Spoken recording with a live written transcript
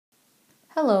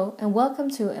Hello and welcome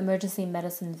to Emergency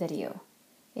Medicine video.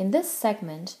 In this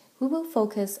segment, we will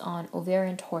focus on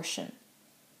ovarian torsion.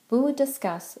 We will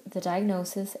discuss the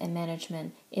diagnosis and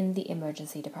management in the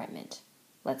emergency department.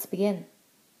 Let's begin.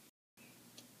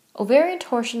 Ovarian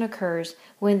torsion occurs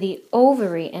when the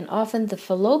ovary and often the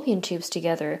fallopian tubes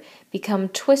together become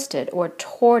twisted or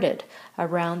torted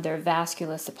around their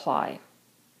vascular supply.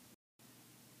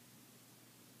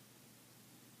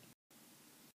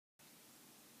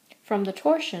 From the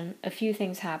torsion, a few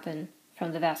things happen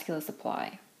from the vascular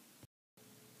supply.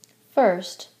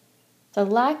 First, the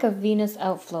lack of venous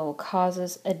outflow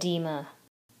causes edema.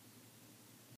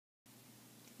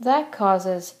 That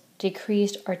causes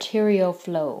decreased arterial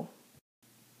flow.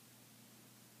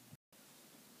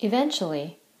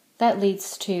 Eventually, that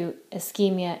leads to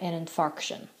ischemia and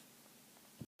infarction.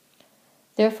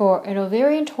 Therefore, in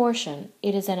ovarian torsion,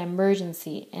 it is an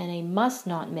emergency and a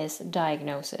must-not-miss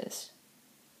diagnosis.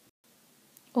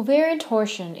 Ovarian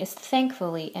torsion is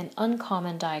thankfully an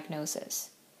uncommon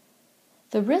diagnosis.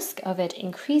 The risk of it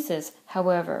increases,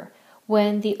 however,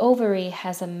 when the ovary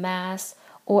has a mass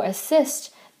or a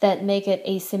cyst that make it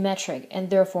asymmetric and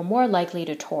therefore more likely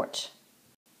to tort.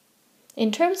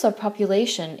 In terms of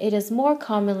population, it is more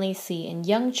commonly seen in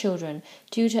young children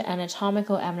due to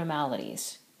anatomical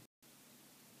abnormalities.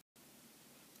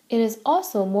 It is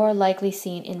also more likely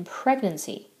seen in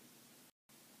pregnancy.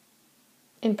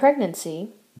 In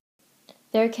pregnancy,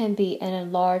 there can be an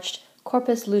enlarged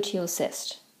corpus luteal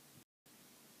cyst,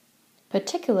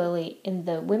 particularly in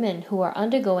the women who are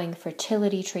undergoing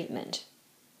fertility treatment.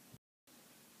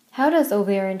 How does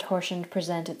ovarian torsion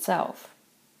present itself?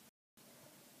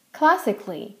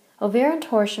 Classically, ovarian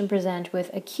torsion presents with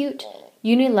acute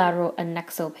unilateral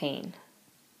annexal pain.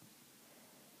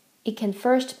 It can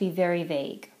first be very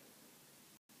vague.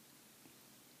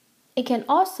 It can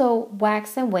also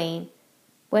wax and wane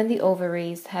when the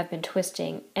ovaries have been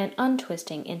twisting and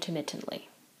untwisting intermittently.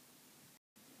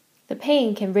 The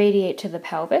pain can radiate to the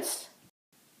pelvis,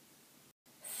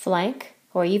 flank,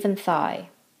 or even thigh.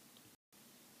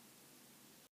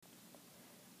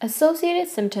 Associated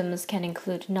symptoms can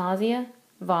include nausea,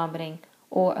 vomiting,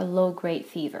 or a low-grade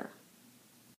fever.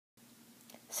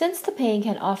 Since the pain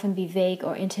can often be vague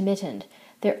or intermittent,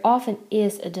 there often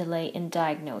is a delay in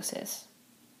diagnosis.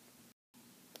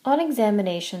 On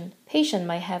examination, patient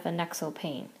might have annexal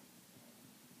pain.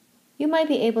 You might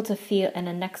be able to feel an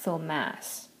annexal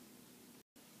mass.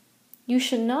 You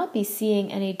should not be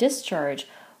seeing any discharge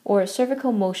or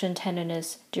cervical motion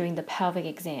tenderness during the pelvic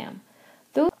exam.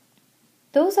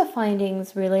 Those are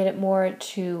findings related more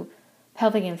to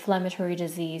pelvic inflammatory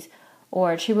disease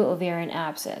or tubo-ovarian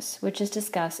abscess, which is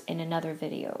discussed in another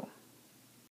video.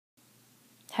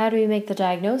 How do we make the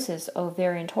diagnosis of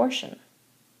ovarian torsion?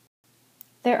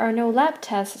 There are no lab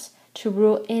tests to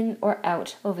rule in or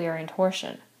out ovarian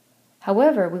torsion.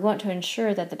 However, we want to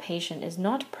ensure that the patient is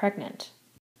not pregnant,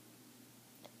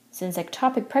 since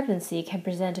ectopic pregnancy can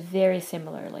present very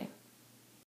similarly.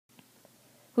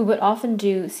 We would often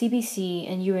do CBC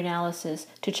and urinalysis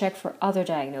to check for other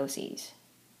diagnoses.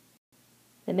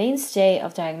 The mainstay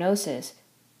of diagnosis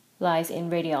lies in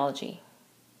radiology.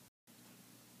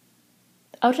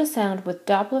 Ultrasound with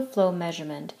Doppler flow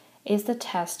measurement is the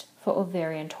test for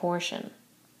ovarian torsion.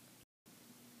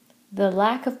 The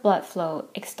lack of blood flow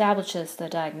establishes the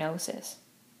diagnosis.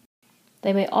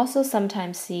 They may also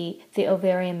sometimes see the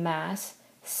ovarian mass,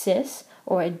 cyst,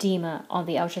 or edema on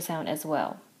the ultrasound as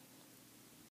well.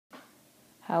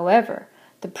 However,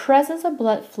 the presence of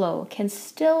blood flow can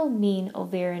still mean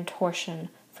ovarian torsion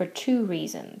for two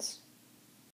reasons.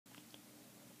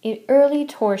 In early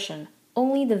torsion,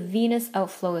 only the venous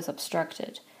outflow is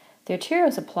obstructed. The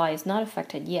arterial supply is not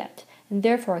affected yet, and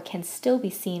therefore can still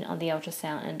be seen on the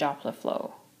ultrasound and Doppler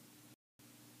flow.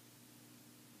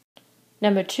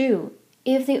 Number two,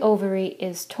 if the ovary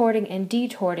is torting and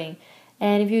detorting,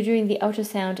 and if you're doing the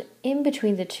ultrasound in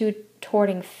between the two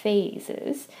torting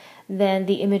phases, then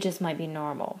the images might be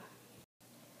normal.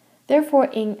 Therefore,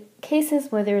 in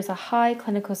cases where there is a high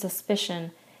clinical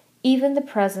suspicion, even the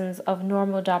presence of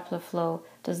normal Doppler flow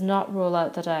does not rule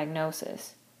out the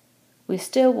diagnosis. We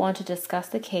still want to discuss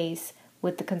the case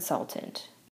with the consultant.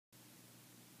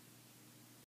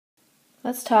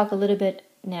 Let's talk a little bit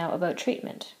now about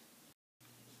treatment.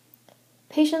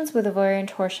 Patients with ovarian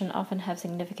torsion often have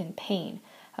significant pain.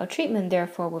 Our treatment,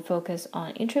 therefore, will focus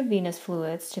on intravenous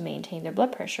fluids to maintain their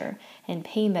blood pressure and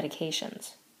pain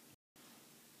medications.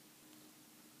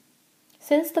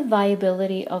 Since the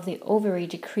viability of the ovary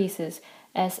decreases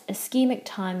as ischemic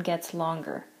time gets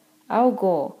longer, our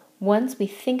goal, once we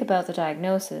think about the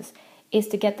diagnosis, is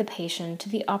to get the patient to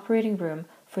the operating room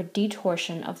for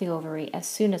detorsion of the ovary as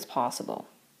soon as possible.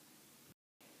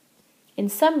 In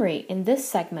summary, in this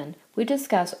segment, we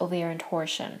discuss ovarian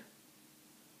torsion.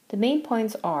 The main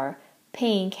points are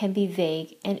pain can be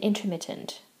vague and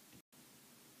intermittent.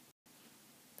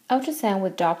 Ultrasound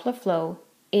with Doppler flow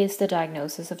is the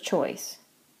diagnosis of choice.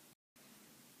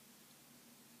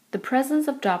 The presence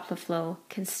of Doppler flow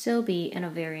can still be an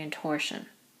ovarian torsion.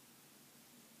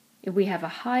 If we have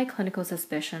a high clinical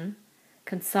suspicion,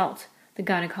 consult the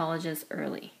gynecologist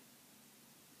early.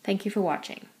 Thank you for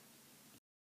watching.